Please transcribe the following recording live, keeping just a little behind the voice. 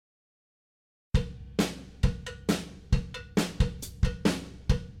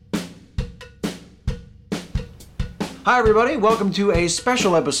Hi everybody, welcome to a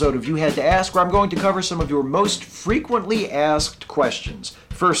special episode of You Had to Ask, where I'm going to cover some of your most frequently asked questions.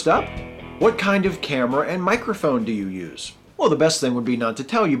 First up, what kind of camera and microphone do you use? Well, the best thing would be not to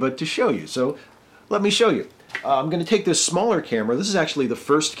tell you, but to show you, so let me show you. I'm going to take this smaller camera. This is actually the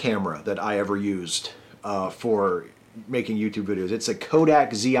first camera that I ever used for making YouTube videos. It's a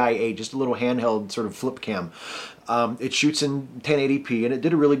Kodak ZI-8, just a little handheld sort of flip cam. It shoots in 1080p, and it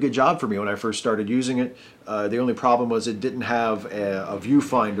did a really good job for me when I first started using it. The only problem was it didn't have a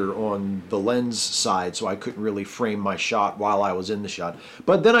viewfinder on the lens side, so I couldn't really frame my shot while I was in the shot.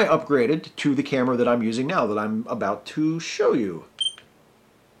 But then I upgraded to the camera that I'm using now, that I'm about to show you.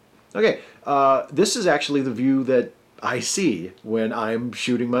 Okay, this is actually the view that I see when I'm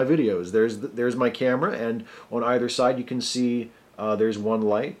shooting my videos. There's my camera, and on either side you can see there's one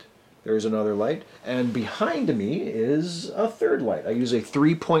light, there's another light, and behind me is a third light. I use a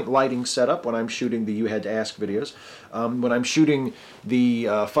 3-point lighting setup when I'm shooting the You Had to Ask videos. When I'm shooting the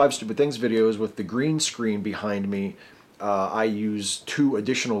 5 Stupid Things videos with the green screen behind me, I use 2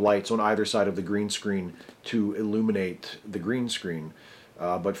 additional lights on either side of the green screen to illuminate the green screen.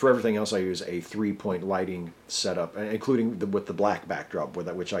 But for everything else, I use a 3-point lighting setup, including with the black backdrop,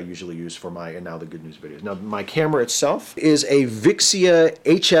 which I usually use for my And Now the Good News videos. Now, my camera itself is a Vixia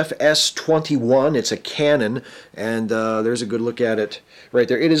HFS21. It's a Canon, and there's a good look at it right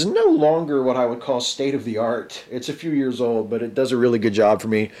there. It is no longer what I would call state-of-the-art. It's a few years old, but it does a really good job for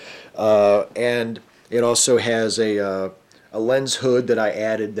me. And it also has a lens hood that I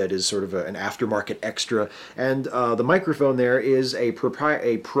added that is sort of an aftermarket extra, and the microphone there is a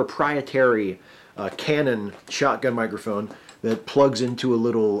proprietary Canon shotgun microphone that plugs into a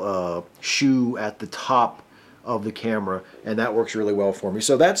little shoe at the top of the camera, and that works really well for me.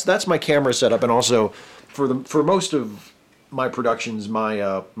 So that's my camera setup, and also for most of my productions, my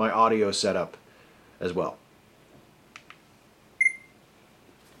audio setup as well.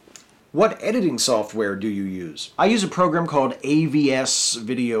 What editing software do you use? I use a program called AVS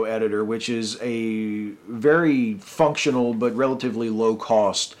Video Editor, which is a very functional but relatively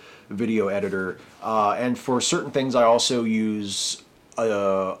low-cost video editor. And for certain things, I also use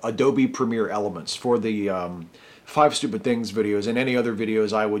Adobe Premiere Elements. For the 5 Stupid Things videos and any other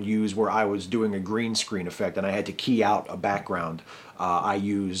videos I would use where I was doing a green screen effect and I had to key out a background, I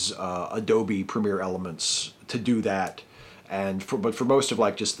use Adobe Premiere Elements to do that. But for most of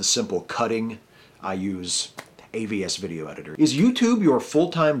like just the simple cutting, I use AVS Video Editor. Is YouTube your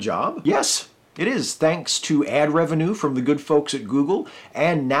full-time job? Yes, it is, thanks to ad revenue from the good folks at Google.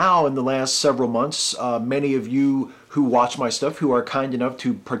 And now in the last several months, many of you who watch my stuff who are kind enough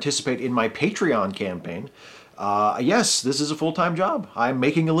to participate in my Patreon campaign, yes, this is a full-time job. I'm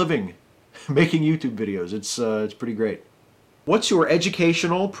making a living making YouTube videos. It's pretty great. What's your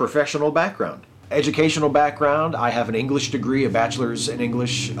educational, professional background? Educational background, I have an English degree, a bachelor's in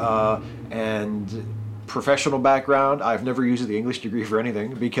English, and professional background, I've never used the English degree for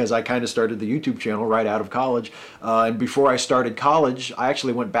anything because I kind of started the YouTube channel right out of college. And before I started college, I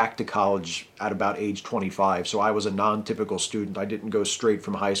actually went back to college at about age 25, so I was a non-typical student. I didn't go straight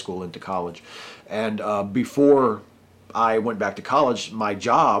from high school into college. And before I went back to college, my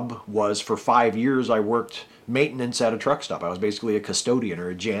job was, for 5 years, I worked maintenance at a truck stop. I was basically a custodian or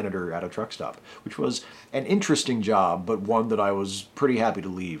a janitor at a truck stop, which was an interesting job, but one that I was pretty happy to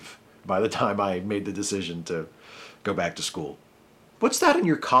leave by the time I made the decision to go back to school. What's that in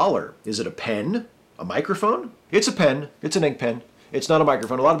your collar? Is it a pen? A microphone? It's a pen. It's an ink pen. It's not a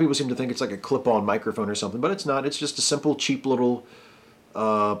microphone. A lot of people seem to think it's like a clip-on microphone or something, but it's not. It's just a simple, cheap little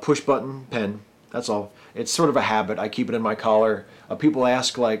push-button pen. That's all. It's sort of a habit. I keep it in my collar. People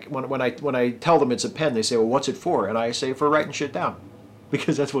ask, like, when I tell them it's a pen, they say, well, what's it for? And I say, for writing shit down,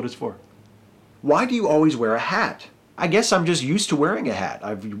 because that's what it's for. Why do you always wear a hat? I guess I'm just used to wearing a hat.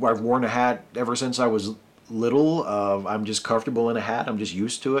 I've worn a hat ever since I was little. I'm just comfortable in a hat. I'm just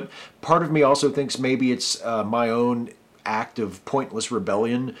used to it. Part of me also thinks maybe it's my own act of pointless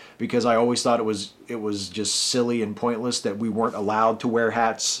rebellion, because I always thought it was just silly and pointless that we weren't allowed to wear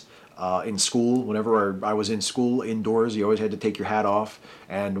hats. In school, whenever I was in school indoors, you always had to take your hat off.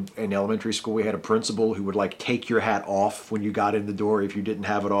 And in elementary school, we had a principal who would like take your hat off when you got in the door if you didn't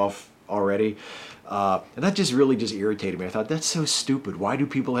have it off already. And that just really irritated me. I thought, that's so stupid. Why do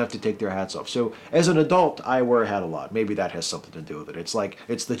people have to take their hats off? So as an adult, I wear a hat a lot. Maybe that has something to do with it. It's like,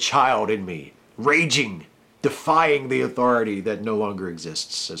 it's the child in me, raging, defying the authority that no longer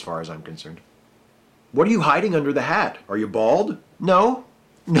exists, as far as I'm concerned. What are you hiding under the hat? Are you bald? No.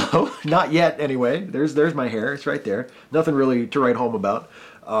 No, not yet anyway. There's my hair. It's right there. Nothing really to write home about.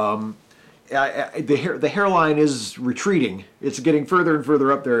 The hairline is retreating. It's getting further and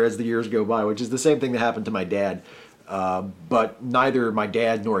further up there as the years go by, which is the same thing that happened to my dad. But neither my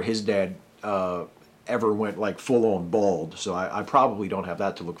dad nor his dad ever went like full on bald, so I probably don't have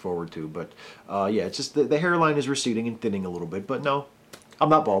that to look forward to. But yeah, it's just the hairline is receding and thinning a little bit. But no, I'm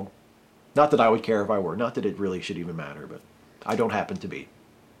not bald. Not that I would care if I were. Not that it really should even matter, but I don't happen to be.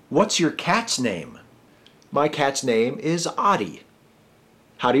 What's your cat's name? My cat's name is Oddie.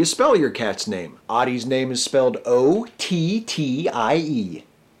 How do you spell your cat's name? Oddie's name is spelled O-T-T-I-E.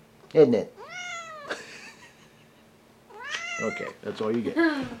 Isn't it? Okay, that's all you get.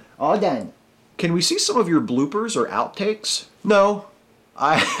 All done. Can we see some of your bloopers or outtakes? No.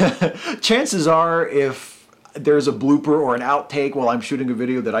 Chances are, if there's a blooper or an outtake while I'm shooting a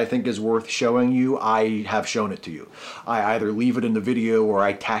video that I think is worth showing you, I have shown it to you. I either leave it in the video or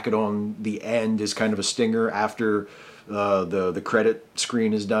I tack it on the end as kind of a stinger after the credit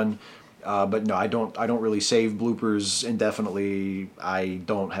screen is done. But no, I don't really save bloopers indefinitely. I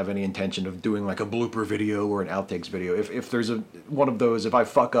don't have any intention of doing like a blooper video or an outtakes video. If there's one of those, if I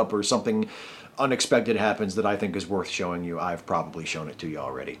fuck up or something unexpected happens that I think is worth showing you, I've probably shown it to you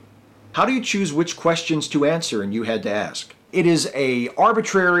already. How do you choose which questions to answer and you had to ask? It is a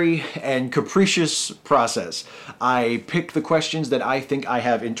arbitrary and capricious process. I pick the questions that I think I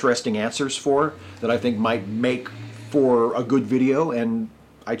have interesting answers for, that I think might make for a good video, and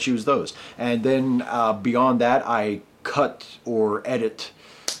I choose those. And then beyond that, I cut or edit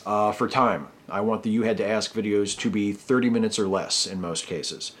for time. I want the You Had to Ask videos to be 30 minutes or less in most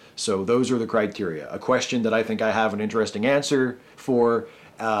cases. So those are the criteria. A question that I think I have an interesting answer for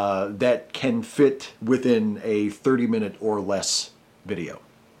that can fit within a 30-minute or less video.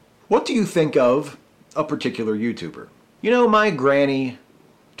 What do you think of a particular YouTuber? You know, my granny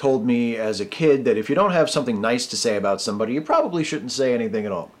told me as a kid that if you don't have something nice to say about somebody, you probably shouldn't say anything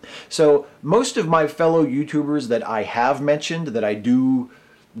at all. So most of my fellow YouTubers that I have mentioned, that I do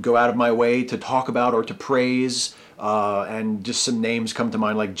go out of my way to talk about or to praise, and just some names come to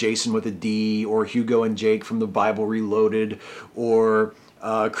mind like Jason with a D, or Hugo and Jake from the Bible Reloaded, or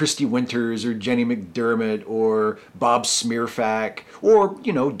Christy Winters, or Jenny McDermott, or Bob Smearfack, or,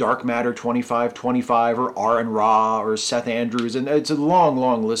 you know, Dark Matter 2525, or Aaron Ra, or Seth Andrews, and it's a long,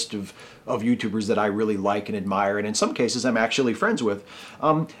 long list of YouTubers that I really like and admire, and in some cases I'm actually friends with.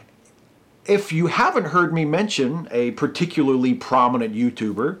 If you haven't heard me mention a particularly prominent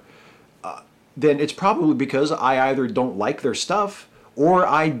YouTuber, then it's probably because I either don't like their stuff or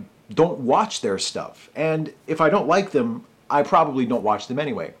I don't watch their stuff. And if I don't like them, I probably don't watch them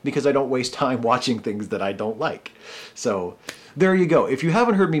anyway, because I don't waste time watching things that I don't like. So there you go. If you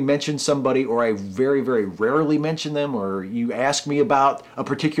haven't heard me mention somebody, or I very, very rarely mention them, or you ask me about a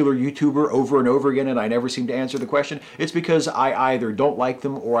particular YouTuber over and over again and I never seem to answer the question, it's because I either don't like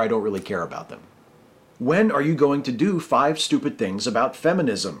them or I don't really care about them. When are you going to do 5 stupid things about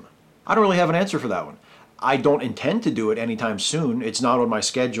feminism? I don't really have an answer for that one. I don't intend to do it anytime soon. It's not on my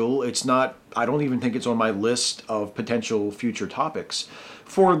schedule. I don't even think it's on my list of potential future topics.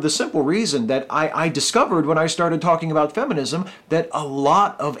 For the simple reason that I discovered when I started talking about feminism that a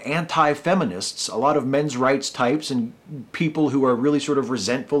lot of anti-feminists, a lot of men's rights types and people who are really sort of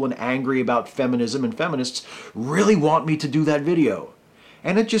resentful and angry about feminism and feminists really want me to do that video.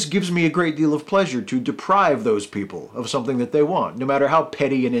 And it just gives me a great deal of pleasure to deprive those people of something that they want, no matter how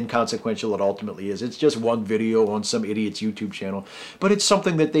petty and inconsequential it ultimately is. It's just one video on some idiot's YouTube channel, but it's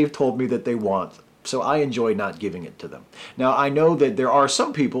something that they've told me that they want. So I enjoy not giving it to them. Now, I know that there are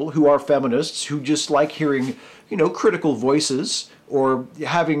some people who are feminists who just like hearing, you know, critical voices, or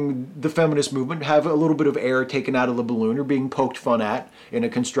having the feminist movement have a little bit of air taken out of the balloon, or being poked fun at in a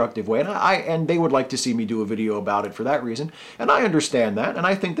constructive way. And they would like to see me do a video about it for that reason. And I understand that, and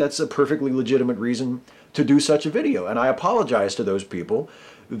I think that's a perfectly legitimate reason to do such a video. And I apologize to those people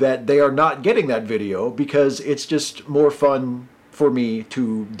that they are not getting that video, because it's just more fun for me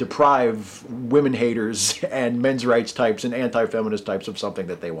to deprive women haters and men's rights types and anti-feminist types of something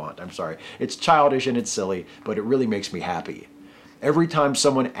that they want. I'm sorry. It's childish and it's silly, but it really makes me happy. Every time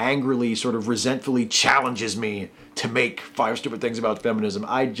someone angrily, sort of resentfully challenges me to make 5 stupid things about feminism,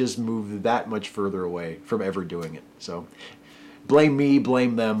 I just move that much further away from ever doing it. So blame me,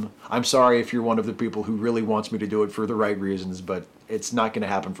 blame them. I'm sorry if you're one of the people who really wants me to do it for the right reasons, but it's not going to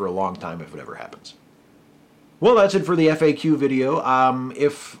happen for a long time if it ever happens. Well, that's it for the FAQ video.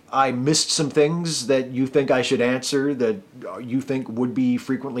 If I missed some things that you think I should answer, that you think would be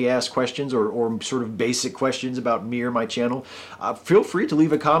frequently asked questions, or sort of basic questions about me or my channel, feel free to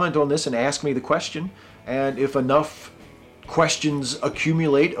leave a comment on this and ask me the question. And if enough questions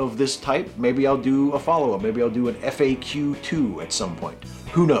accumulate of this type, maybe I'll do a follow-up. Maybe I'll do an FAQ 2 at some point.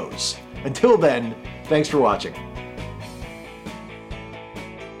 Who knows? Until then, thanks for watching.